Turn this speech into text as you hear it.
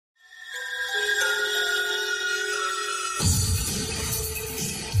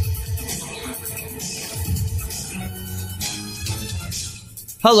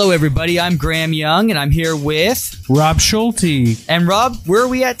Hello, everybody. I'm Graham Young, and I'm here with Rob Schulte. And Rob, where are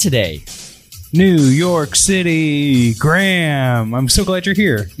we at today? New York City. Graham, I'm so glad you're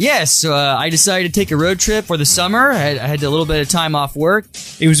here. Yes, I decided to take a road trip for the summer. I had a little bit of time off work.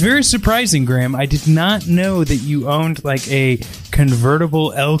 It was very surprising, Graham. I did not know that you owned like a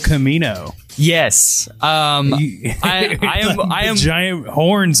convertible El Camino. Yes, I am giant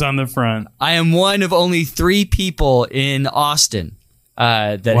horns on the front. I am one of only 3 people in Austin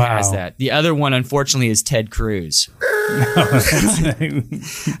that has that. The other one, unfortunately, is Ted Cruz. But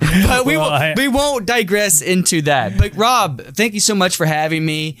we won't digress into that. But Rob, thank you so much for having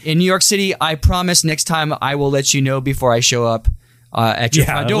me in New York City. I promise next time I will let you know before I show up at your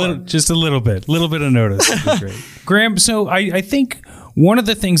front door. Just a little bit of notice. Would be great. Graham, so I think one of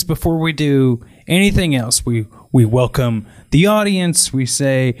the things before we do anything else, we welcome the audience. We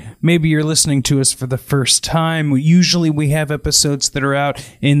say, maybe you're listening to us for the first time. Usually we have episodes that are out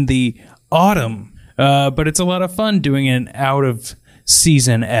in the autumn. But it's a lot of fun doing an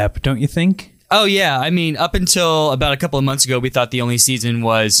out-of-season ep, don't you think? Oh, yeah. I mean, up until about a couple of months ago, we thought the only season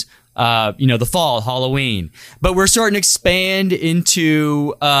was, the fall, Halloween. But we're starting to expand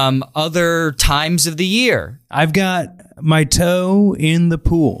into other times of the year. I've got my toe in the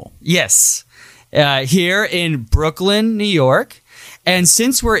pool. Yes. Here in Brooklyn, New York. And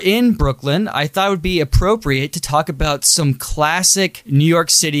since we're in Brooklyn, I thought it would be appropriate to talk about some classic New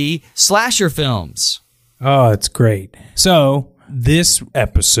York City slasher films. Oh, it's great. So, this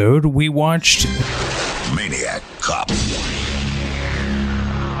episode, we watched Maniac Cop.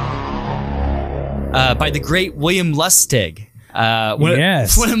 By the great William Lustig.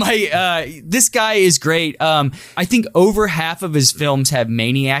 Yes. One of my, this guy is great. I think over half of his films have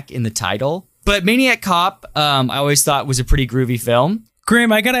Maniac in the title. But Maniac Cop, I always thought was a pretty groovy film.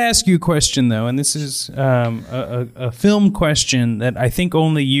 Graham, I got to ask you a question, though, and this is a film question that I think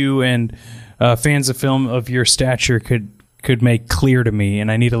only you and fans of film of your stature could make clear to me,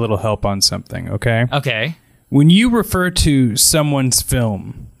 and I need a little help on something, okay? Okay. When you refer to someone's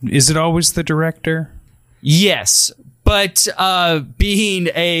film, is it always the director? Yes. But being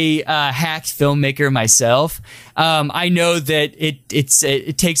a hack filmmaker myself, I know that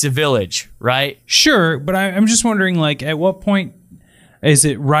it takes a village, right? Sure, but I'm just wondering, like, at what point is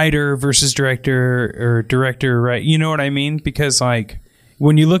it writer versus director or director, right? You know what I mean? Because, like,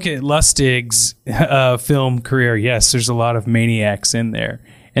 when you look at Lustig's film career, yes, there's a lot of maniacs in there.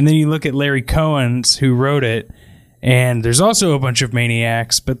 And then you look at Larry Cohen's, who wrote it, and there's also a bunch of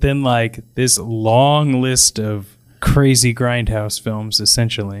maniacs, but then, like, this long list of crazy grindhouse films,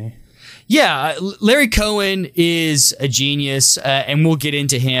 essentially. Yeah, Larry Cohen is a genius, and we'll get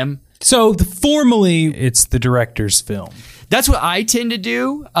into him. So, formally, it's the director's film. That's what I tend to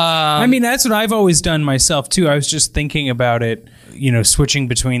do. I mean, that's what I've always done myself, too. I was just thinking about it, switching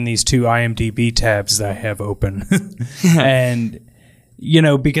between these two IMDb tabs that I have open. And,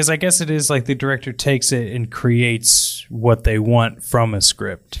 because I guess it is like the director takes it and creates what they want from a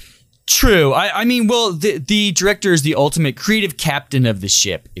script. True. I mean, well, the director is the ultimate creative captain of the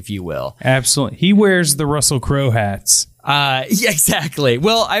ship, if you will. Absolutely. He wears the Russell Crowe hats. Yeah, exactly.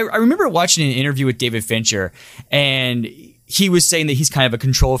 Well, I remember watching an interview with David Fincher, and he was saying that he's kind of a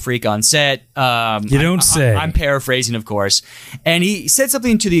control freak on set. You don't say. I'm paraphrasing, of course. And he said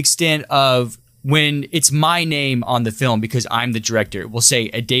something to the extent of, when it's my name on the film, because I'm the director, we'll say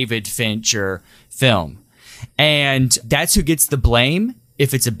a David Fincher film. And that's who gets the blame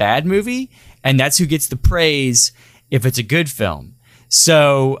if it's a bad movie, and that's who gets the praise if it's a good film.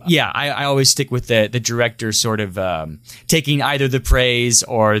 So, yeah, I always stick with the director sort of taking either the praise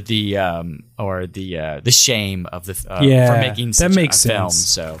or the shame of for making such a film.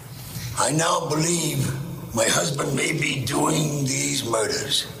 So, I now believe my husband may be doing these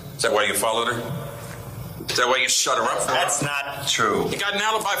murders. Is that why you followed her? Is that why you shut her up for? That's not true. You got an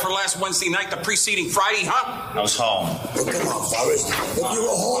alibi for last Wednesday night, the preceding Friday, huh? I was home. Look, come on, Forrest. If you were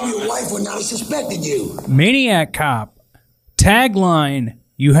home, your wife would not have suspected you. Maniac Cop. Tagline,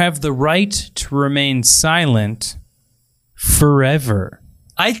 you have the right to remain silent forever.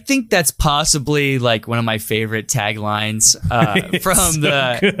 I think that's possibly like one of my favorite taglines from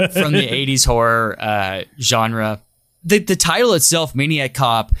the 80s horror genre. The title itself, Maniac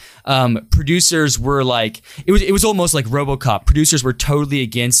Cop, producers were like, it was almost like RoboCop. Producers were totally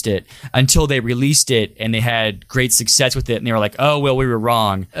against it until they released it, and they had great success with it, and they were like, oh, well, we were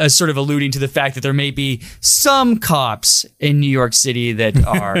wrong. Sort of alluding to the fact that there may be some cops in New York City that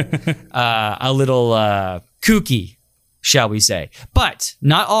are a little kooky, shall we say. But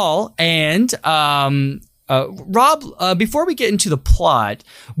not all, and Rob, before we get into the plot,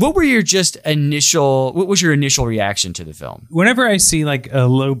 what was your initial reaction to the film? Whenever I see like a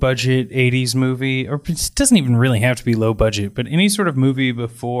low budget 80s movie, or it doesn't even really have to be low budget, but any sort of movie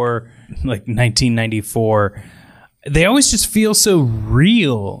before like 1994, they always just feel so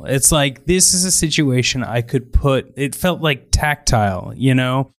real. It's like, this is a situation I could put, it felt like tactile, you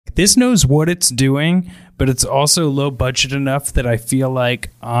know? This knows what it's doing, but it's also low budget enough that I feel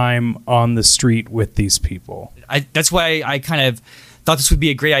like I'm on the street with these people. That's why I kind of thought this would be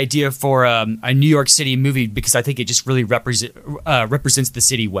a great idea for a New York City movie, because I think it just really represents the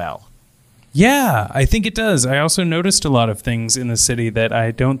city well. Yeah, I think it does. I also noticed a lot of things in the city that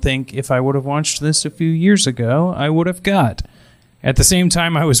I don't think if I would have watched this a few years ago, I would have got. At the same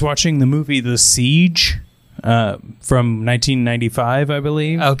time, I was watching the movie The Siege from 1995, I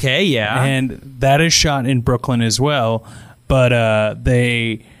believe. Okay, yeah. And that is shot in Brooklyn as well, but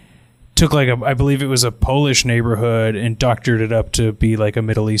they took like I believe it was a Polish neighborhood and doctored it up to be like a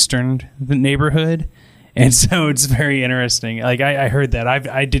Middle Eastern neighborhood. And so it's very interesting. Like I heard that.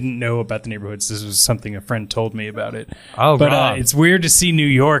 I didn't know about the neighborhoods. This was something a friend told me about it. Oh, but it's weird to see New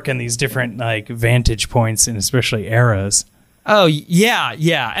York and these different like vantage points and especially eras. Oh yeah,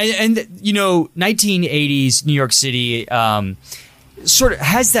 yeah, and you know, 1980s New York City sort of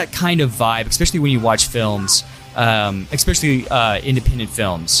has that kind of vibe, especially when you watch films, especially independent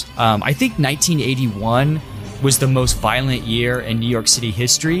films. I think 1981 was the most violent year in New York City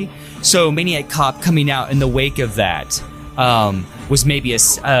history. So Maniac Cop coming out in the wake of that was maybe a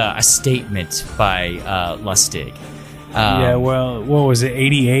statement by Lustig. Yeah, well, what was it,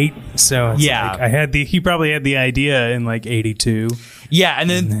 88? So it's yeah, like he probably had the idea in like 82. Yeah, and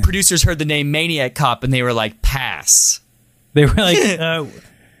then producers heard the name Maniac Cop and they were like, pass. They were like,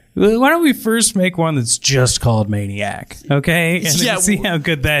 why don't we first make one that's just called Maniac, okay? And then see how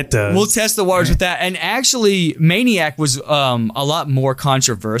good that does. We'll test the waters with that. And actually, Maniac was a lot more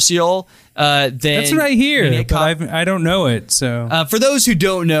controversial than... That's what I hear, but I don't know it, so... for those who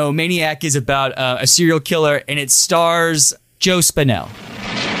don't know, Maniac is about a serial killer, and it stars Joe Spinell.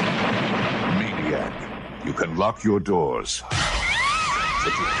 Maniac, you can lock your doors,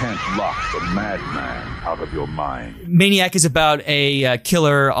 but you can't lock the madman out of your mind. Maniac is about a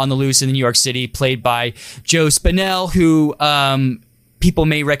killer on the loose in New York City, played by Joe Spinell, who people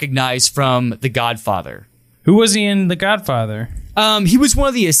may recognize from The Godfather. Who was he in The Godfather? He was one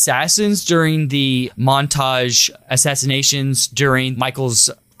of the assassins during the montage assassinations during Michael's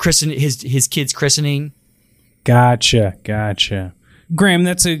his kid's christening. Gotcha. Graham,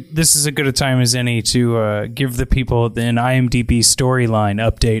 this is as good a time as any to give the people an IMDb storyline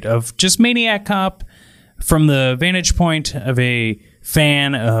update of just Maniac Cop from the vantage point of a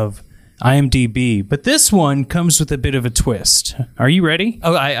fan of IMDb. But this one comes with a bit of a twist. Are you ready?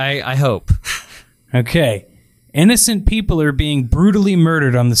 Oh, I hope. Okay. Innocent people are being brutally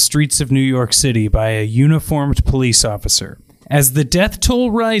murdered on the streets of New York City by a uniformed police officer. As the death toll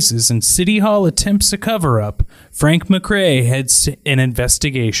rises and City Hall attempts a cover-up, Frank McRae heads to an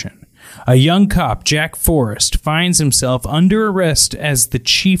investigation. A young cop, Jack Forrest, finds himself under arrest as the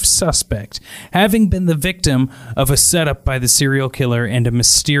chief suspect, having been the victim of a setup by the serial killer and a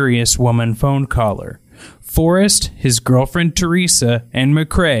mysterious woman phone caller. Forrest, his girlfriend Teresa, and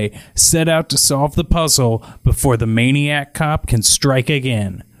McRae set out to solve the puzzle before the Maniac Cop can strike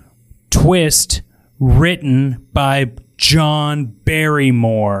again. Twist, written by John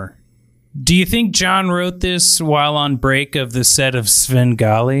Barrymore. Do you think John wrote this while on break of the set of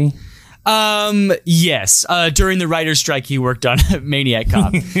Svengali? Yes. During the writer's strike, he worked on Maniac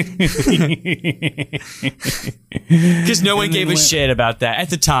Cop. Because no one gave a shit about that at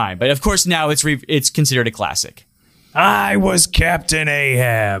the time. But of course, now it's considered a classic. I was Captain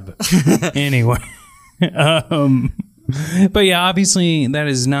Ahab. Anyway. But yeah, obviously that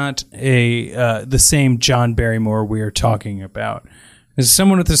is not the same John Barrymore we are talking about. There's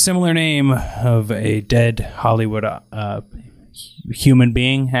someone with a similar name of a dead Hollywood human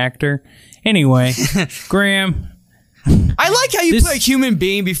being actor. Anyway, Graham. I like how you put human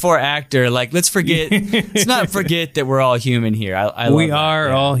being before actor. Like, let's not forget that we're all human here. We are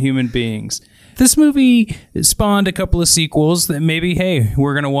all human beings. This movie spawned a couple of sequels that maybe, hey,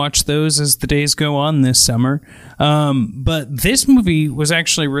 we're going to watch those as the days go on this summer. But this movie was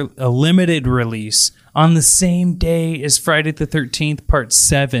actually a limited release on the same day as Friday the 13th, Part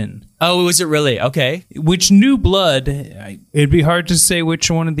 7. Oh, was it really? Okay. Which New Blood, it'd be hard to say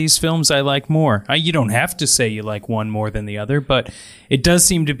which one of these films I like more. You don't have to say you like one more than the other, but it does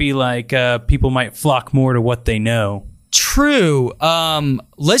seem to be like people might flock more to what they know. True.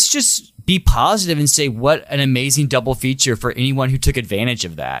 Let's just be positive and say what an amazing double feature for anyone who took advantage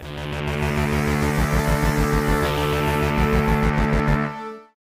of that.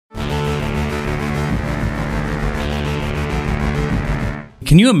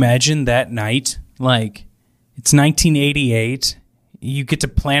 Can you imagine that night? Like, it's 1988. You get to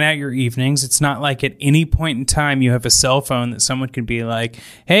plan out your evenings. It's not like at any point in time you have a cell phone that someone could be like,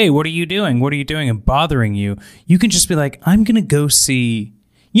 hey, what are you doing? What are you doing? And bothering you. You can just be like, I'm going to go see...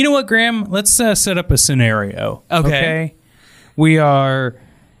 You know what, Graham? Let's set up a scenario. Okay. We are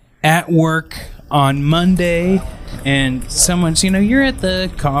at work on Monday, and someone's, you're at the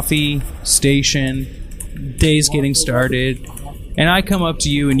coffee station, day's getting started, and I come up to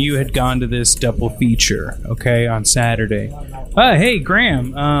you and you had gone to this double feature, okay, on Saturday. Hey,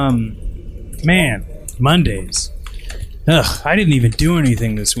 Graham, man, Mondays. Ugh, I didn't even do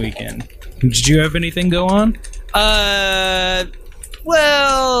anything this weekend. Did you have anything go on?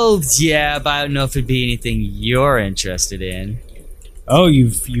 Well, yeah, but I don't know if it'd be anything you're interested in. Oh,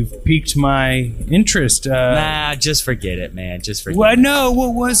 you've piqued my interest. Nah, just forget it, man. Just forget What? it. No,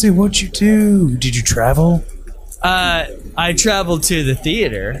 what was it? What'd you do? Did you travel? I traveled to the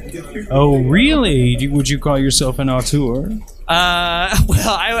theater. Oh, really? Would you call yourself an auteur? Well,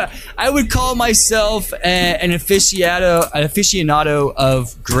 I would call myself an aficionado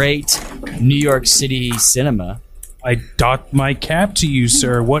of great New York City cinema. I dock my cap to you,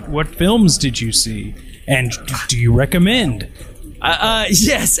 sir. What films did you see? And do you recommend?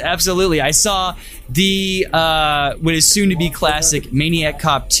 Yes, absolutely. I saw the what is soon to be classic Maniac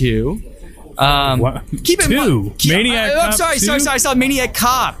Cop 2. What? Keep in Maniac Cop I'm sorry, 2? sorry. I saw Maniac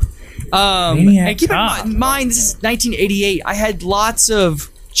Cop. Maniac and keep Cop. in mind, this is 1988. I had lots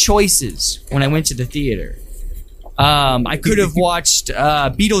of choices when I went to the theater. I could have watched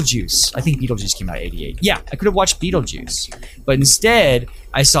Beetlejuice. I think Beetlejuice came out in 88. Yeah, I could have watched Beetlejuice. But instead,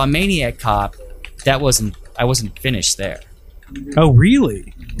 I saw Maniac Cop. I wasn't finished there. Oh,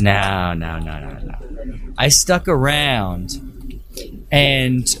 really? No. I stuck around,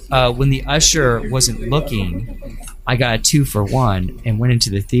 and when the usher wasn't looking, I got a 2-for-1 and went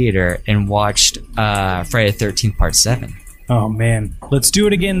into the theater and watched Friday the 13th Part 7. Oh, man. Let's do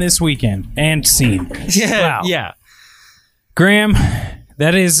it again this weekend. And scene. Wow. Yeah. Graham,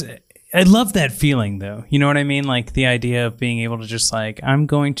 that is... I love that feeling, though. You know what I mean? Like, the idea of being able to just, like, I'm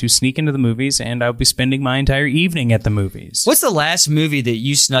going to sneak into the movies, and I'll be spending my entire evening at the movies. What's the last movie that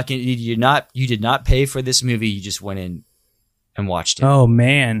you snuck in? You did not pay for this movie. You just went in and watched it. Oh,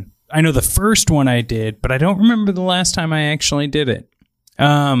 man. I know the first one I did, but I don't remember the last time I actually did it.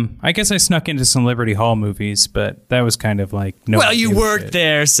 I guess I snuck into some Liberty Hall movies, but that was kind of like... no. Well, you worked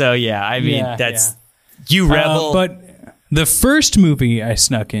there, so yeah. I mean, you rebel. But the first movie I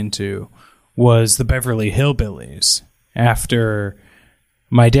snuck into was The Beverly Hillbillies. After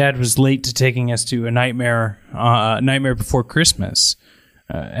my dad was late to taking us to a Nightmare Before Christmas.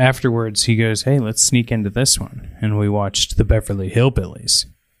 Afterwards, he goes, hey, let's sneak into this one. And we watched The Beverly Hillbillies.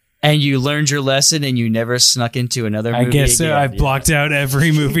 And you learned your lesson and you never snuck into another movie I guess so. again. I've blocked out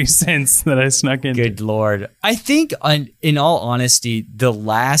every movie since that I snuck into. Good Lord. I think, in all honesty, the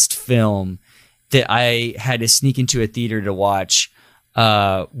last film that I had to sneak into a theater to watch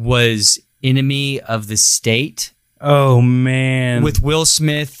was Enemy of the State. Oh, man. With Will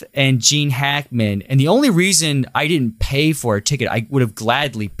Smith and Gene Hackman. And the only reason I didn't pay for a ticket, I would have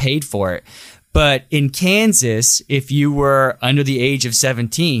gladly paid for it. But in Kansas, if you were under the age of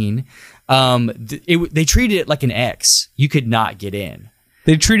 17, they treated it like an X. You could not get in.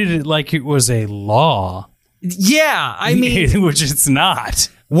 They treated it like it was a law. Yeah, I mean, which it's not.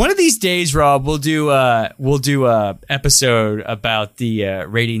 One of these days, Rob, we'll do a episode about the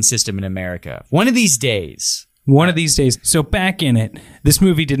rating system in America. One of these days. One of these days. So back in it, this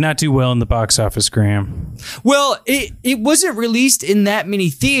movie did not do well in the box office, Graham. Well, it wasn't released in that many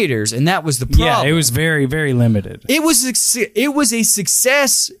theaters, and that was the problem. Yeah, it was very, very limited. It was a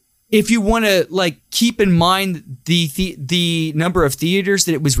success if you want to keep in mind the number of theaters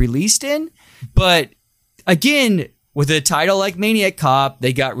that it was released in. But again, with a title like Maniac Cop,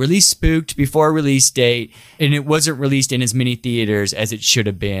 they got really spooked before release date, and it wasn't released in as many theaters as it should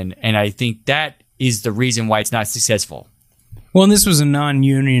have been. And I think that is the reason why it's not successful. Well, and this was a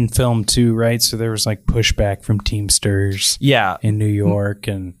non-union film too, right? So there was pushback from Teamsters in New York.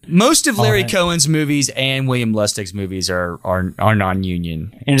 And most of Larry Cohen's movies and William Lustig's movies are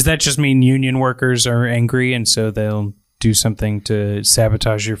non-union. And does that just mean union workers are angry and so they'll do something to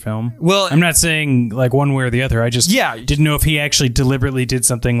sabotage your film? Well, I'm not saying one way or the other. I just didn't know if he actually deliberately did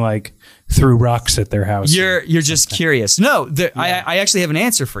something like threw rocks at their house. You're just curious. No, I actually have an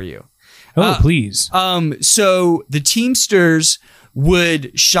answer for you. Oh, please. So the Teamsters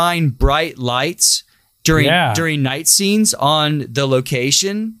would shine bright lights during night scenes on the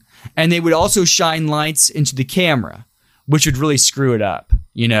location, and they would also shine lights into the camera, which would really screw it up.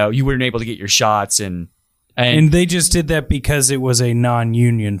 You weren't able to get your shots, and And they just did that because it was a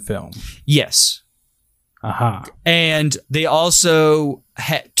non-union film. Yes. Aha. And they also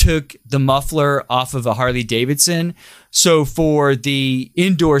took the muffler off of a Harley Davidson. So for the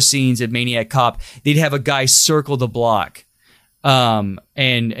indoor scenes at Maniac Cop, they'd have a guy circle the block and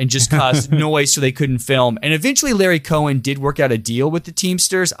just cause noise so they couldn't film. And eventually Larry Cohen did work out a deal with the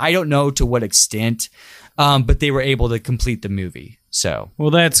Teamsters. I don't know to what extent, but they were able to complete the movie. So,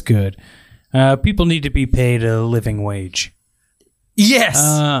 well, that's good. People need to be paid a living wage. Yes.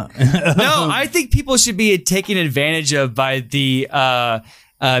 No, I think people should be taken advantage of by the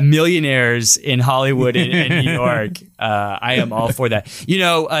millionaires in Hollywood and New York. I am all for that.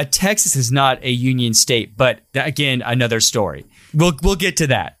 Texas is not a union state, but again, another story. We'll get to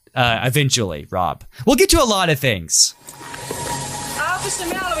that eventually, Rob. We'll get to a lot of things. Officer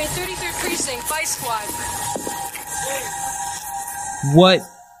Mallory, 33rd Precinct, Vice Squad. What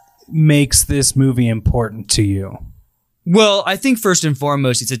makes this movie important to you? Well, I think first and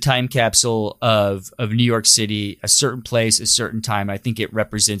foremost, it's a time capsule of New York City, a certain place, a certain time. I think it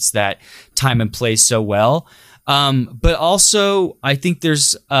represents that time and place so well. But also, I think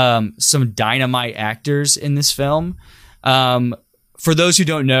there's some dynamite actors in this film. For those who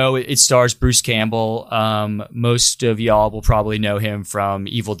don't know, it stars Bruce Campbell. Most of y'all will probably know him from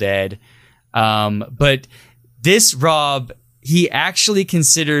Evil Dead. But this, Rob, he actually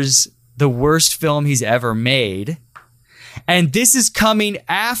considers the worst film he's ever made. And this is coming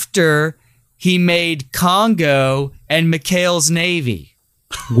after he made Congo and McHale's Navy.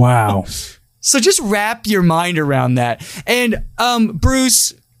 Wow. So just wrap your mind around that. And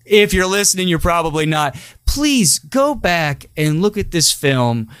Bruce, if you're listening, you're probably not. Please go back and look at this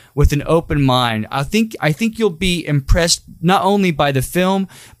film with an open mind. I think you'll be impressed not only by the film,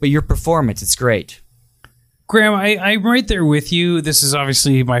 but your performance. It's great. Graham, I'm right there with you. This is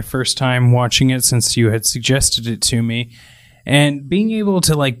obviously my first time watching it since you had suggested it to me. And being able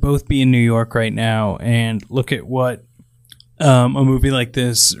to both be in New York right now and look at what a movie like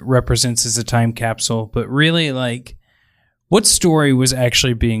this represents as a time capsule, but really what story was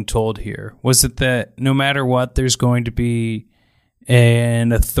actually being told here? Was it that no matter what, there's going to be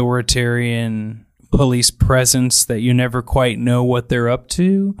an authoritarian police presence that you never quite know what they're up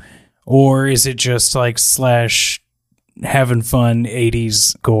to? Or is it just slash having fun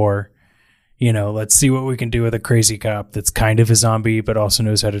 80s gore? Let's see what we can do with a crazy cop that's kind of a zombie, but also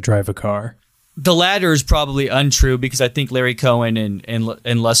knows how to drive a car. The latter is probably untrue because I think Larry Cohen and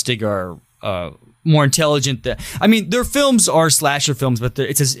Lustig are more intelligent. Their films are slasher films, but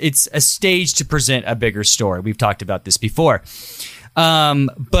it's a stage to present a bigger story. We've talked about this before.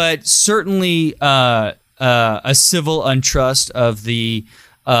 But certainly a civil untrust of the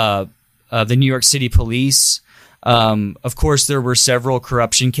New York City police. Of course, there were several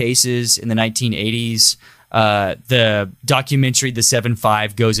corruption cases in the 1980s. The documentary, The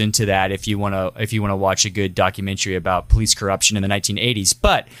 7-5, goes into that if you want to watch a good documentary about police corruption in the 1980s.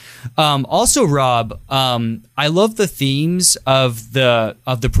 But also, Rob, I love the themes of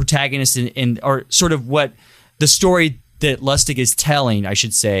the protagonist or sort of what the story that Lustig is telling, I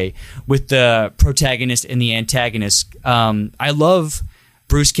should say, with the protagonist and the antagonist. I love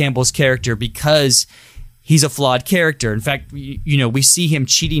Bruce Campbell's character because he's a flawed character. In fact, we see him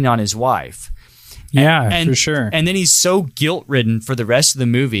cheating on his wife. Yeah, for sure. And then he's so guilt-ridden for the rest of the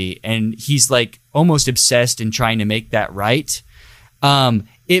movie, and he's almost obsessed in trying to make that right.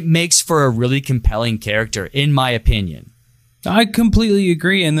 It makes for a really compelling character, in my opinion. I completely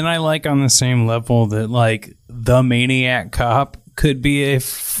agree. And then I on the same level that the Maniac Cop could be a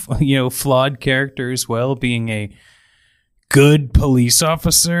flawed character as well, being a good police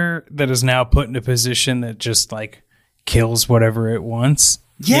officer that is now put in a position that just kills whatever it wants.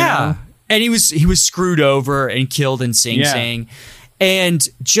 Yeah. And he was screwed over and killed in Sing Sing. And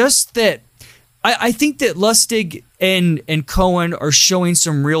just that, I think that Lustig and Cohen are showing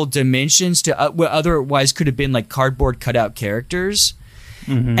some real dimensions to what otherwise could have been cardboard cutout characters.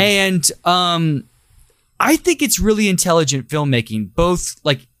 Mm-hmm. And I think it's really intelligent filmmaking, both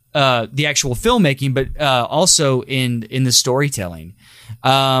the actual filmmaking, but also in the storytelling.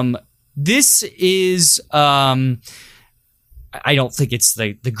 This is I don't think it's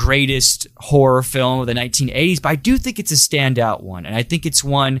the greatest horror film of the 1980s, but I do think it's a standout one, and I think it's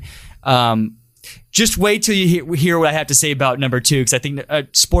one. Just wait till you hear what I have to say about number 2, because I think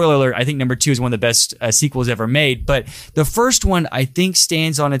spoiler alert, I think number 2 is one of the best sequels ever made. But the first one I think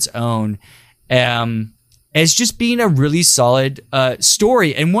stands on its own. As just being a really solid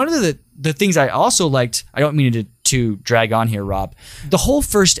story. And one of the things I also liked, I don't mean to drag on here, Rob. The whole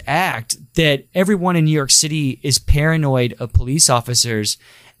first act that everyone in New York City is paranoid of police officers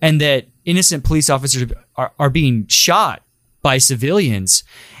and that innocent police officers are being shot by civilians.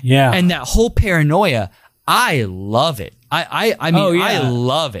 Yeah. And that whole paranoia, I love it. I mean, I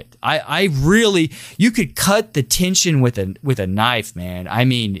love it. I really, you could cut the tension with a knife, man. I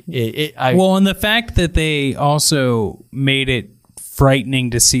mean, well, and the fact that they also made it frightening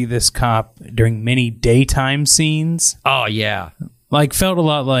to see this cop during many daytime scenes. Oh yeah. Like felt a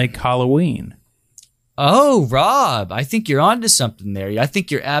lot like Halloween. Oh, Rob, I think you're onto something there. I think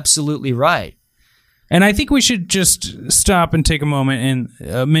you're absolutely right. And I think we should just stop and take a moment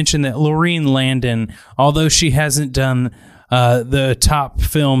and mention that Laureen Landon, although she hasn't done the top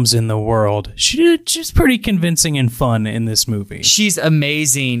films in the world, she's pretty convincing and fun in this movie. She's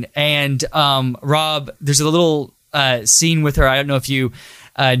amazing. And Rob, there's a little scene with her. I don't know if you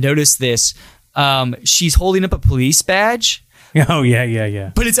noticed this. She's holding up a police badge. Oh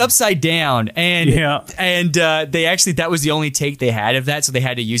yeah. But it's upside down, and they actually, that was the only take they had of that, so they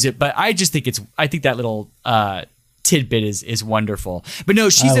had to use it. But I just think I think that little tidbit is wonderful. But no,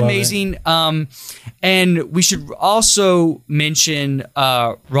 she's amazing. And we should also mention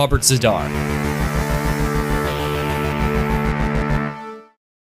Robert Zadar.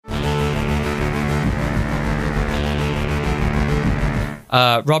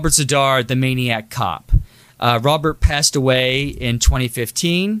 Robert Zadar, the Maniac Cop. Robert passed away in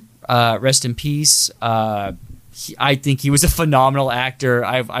 2015. Rest in peace. I think he was a phenomenal actor.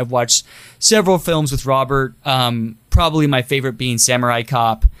 I've watched several films with Robert. Probably my favorite being Samurai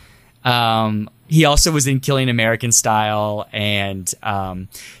Cop. He also was in Killing American Style, and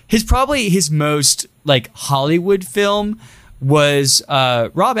his most like Hollywood film was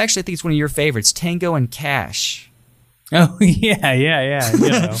Rob. Actually, I think it's one of your favorites, Tango and Cash. Oh yeah.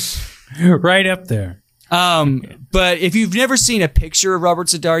 You know, right up there. But if you've never seen a picture of Robert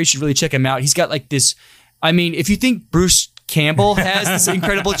Zadar, you should really check him out. He's got like this, I mean, if you think Bruce Campbell has this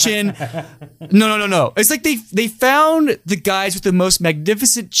incredible chin, no. It's like they found the guys with the most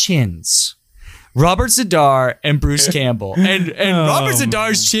magnificent chins. Robert Zadar and Bruce Campbell. And Robert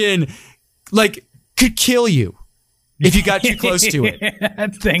Zadar's chin, like, could kill you if you got too close to it.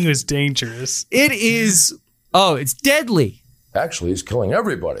 That thing was dangerous. It is, it's deadly. Actually, he's killing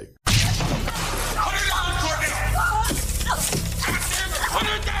everybody.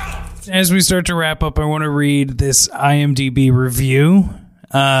 As we start to wrap up, I want to read this IMDb review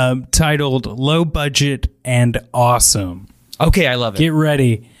titled Low Budget and Awesome. Okay, I love it. Get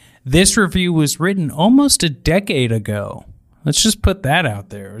ready. This review was written almost a decade ago. Let's just put that out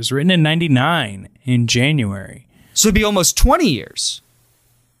there. It was written in 1999 in January. So it'd be almost 20 years.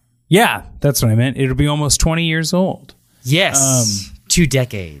 Yeah, that's what I meant. It'll be almost 20 years old. Yes. 2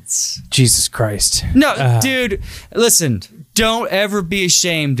 decades. Jesus Christ. No, dude, listen, don't ever be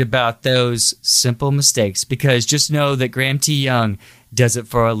ashamed about those simple mistakes, because just know that Graham T. Young does it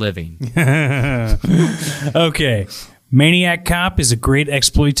for a living. Okay. Maniac Cop is a great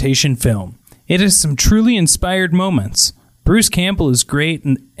exploitation film. It has some truly inspired moments. Bruce Campbell is great,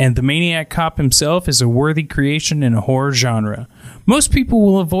 and the Maniac Cop himself is a worthy creation in a horror genre. Most people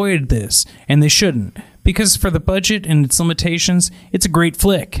will avoid this, and they shouldn't, because for the budget and its limitations, it's a great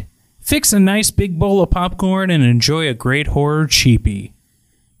flick. Fix a nice big bowl of popcorn and enjoy a great horror cheapie.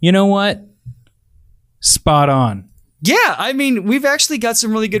 You know what? Spot on. Yeah, I mean, we've actually got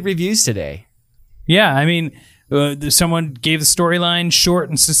some really good reviews today. Yeah, I mean, someone gave the storyline short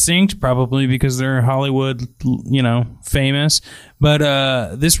and succinct, probably because they're Hollywood, famous.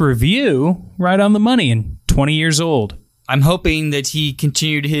 But this review, right on the money and 20 years old. I'm hoping that he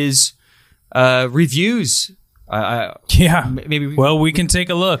continued his reviews. Yeah. Maybe we can take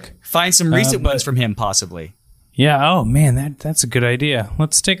a look. Find some recent ones from him, possibly. Yeah. Oh, man, that's a good idea.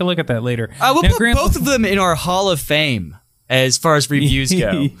 Let's take a look at that later. We'll put both of them in our Hall of Fame as far as reviews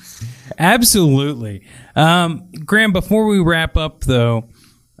go. Absolutely. Graham, before we wrap up, though,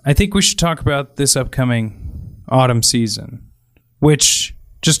 I think we should talk about this upcoming autumn season, which,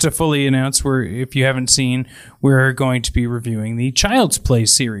 just to fully announce, if you haven't seen, we're going to be reviewing the Child's Play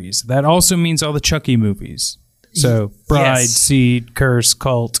series. That also means all the Chucky movies. So, Bride, Yes. Seed, Curse,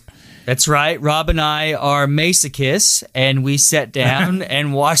 Cult. That's right. Rob and I are masochists, and we sat down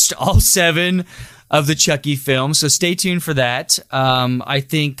and watched all 7 of the Chucky films. So stay tuned for that. I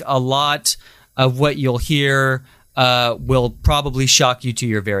think a lot of what you'll hear will probably shock you to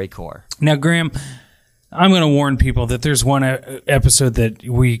your very core. Now, Graham, I'm going to warn people that there's one episode that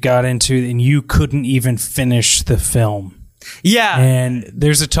we got into and you couldn't even finish the film. Yeah. And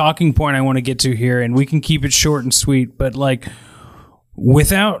there's a talking point I want to get to here, and we can keep it short and sweet, but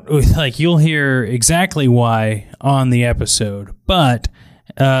you'll hear exactly why on the episode, but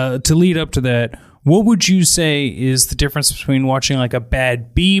to lead up to that, what would you say is the difference between watching like a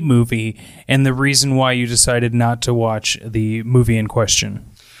bad B movie and the reason why you decided not to watch the movie in question?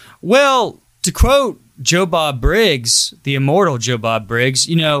 Well, to quote Joe Bob Briggs, the immortal Joe Bob Briggs,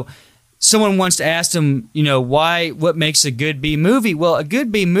 someone wants to ask him, what makes a good B movie? Well, a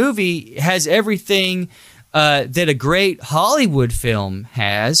good B movie has everything that a great Hollywood film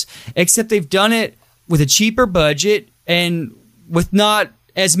has, except they've done it with a cheaper budget and with not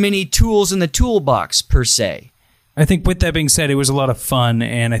as many tools in the toolbox, per se. I think with that being said, it was a lot of fun,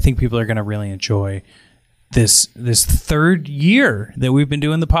 and I think people are going to really enjoy this third year that we've been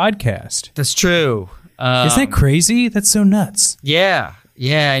doing the podcast. That's true. Isn't that crazy? That's so nuts. Yeah,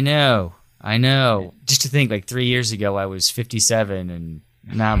 I know. Just to think, like 3 years ago, I was 57, and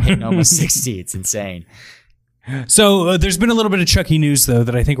now I'm hitting almost 60. It's insane. So there's been a little bit of Chucky news, though,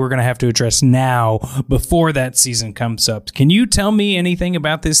 that I think we're going to have to address now before that season comes up. Can you tell me anything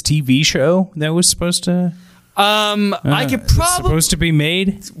about this TV show that was supposed to... I could probably... supposed to be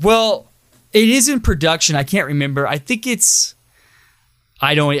made? Well, it is in production. I can't remember. I think it's...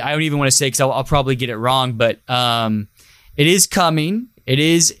 I don't even want to say because I'll probably get it wrong, but it is coming. It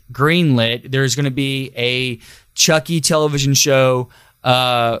is greenlit. There's going to be a Chucky television show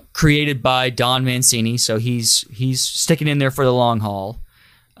created by Don Mancini, so he's sticking in there for the long haul.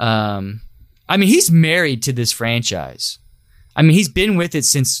 He's married to this franchise. He's been with it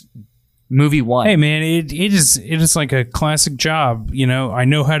since movie one. Hey man, it is like a classic job. I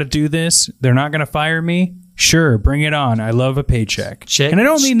know how to do this. They're not going to fire me. Sure, bring it on. I love a paycheck. And I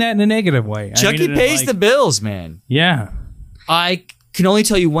don't mean that in a negative way. Chucky pays the bills, man. Yeah. I can only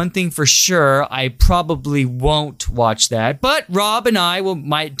tell you one thing for sure. I probably won't watch that. But Rob and I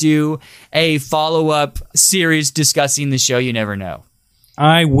might do a follow-up series discussing the show. You never know.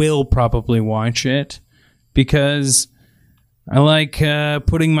 I will probably watch it because I like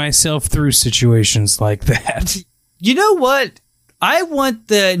putting myself through situations like that. You know what? I want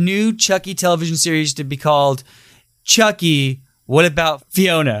the new Chucky television series to be called Chucky, What About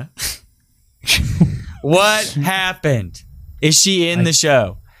Fiona? What happened? Is she in the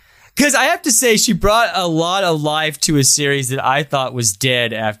show? Because I have to say, she brought a lot of life to a series that I thought was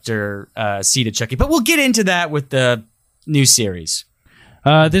dead after Seed of Chucky. But we'll get into that with the new series.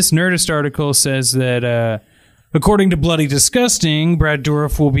 This Nerdist article says that, according to Bloody Disgusting, Brad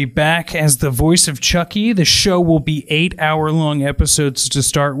Dourif will be back as the voice of Chucky. The show will be 8-hour-long episodes to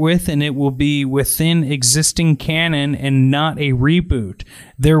start with, and it will be within existing canon and not a reboot.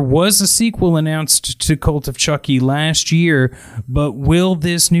 There was a sequel announced to Cult of Chucky last year, but will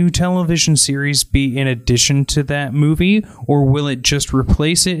this new television series be in addition to that movie, or will it just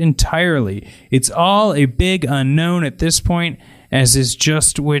replace it entirely? It's all a big unknown at this point, as is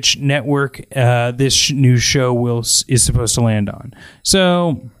just which network this new show is supposed to land on.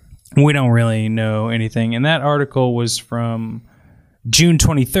 So we don't really know anything. And that article was from June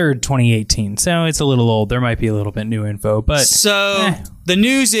 23rd, 2018. So it's a little old. There might be a little bit new info. But the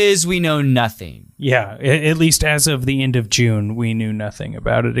news is we know nothing. Yeah, at least as of the end of June, we knew nothing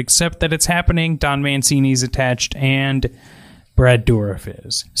about it, except that it's happening. Don Mancini's attached, and Brad Dourif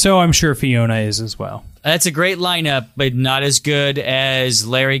is. So I'm sure Fiona is as well. That's a great lineup, but not as good as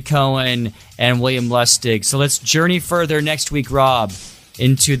Larry Cohen and William Lustig. So let's journey further next week, Rob,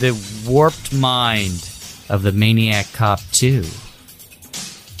 into the warped mind of the Maniac Cop 2.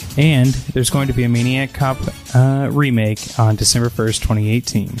 And there's going to be a Maniac Cop remake on December 1st,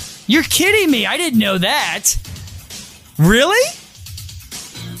 2018. You're kidding me! I didn't know that! Really?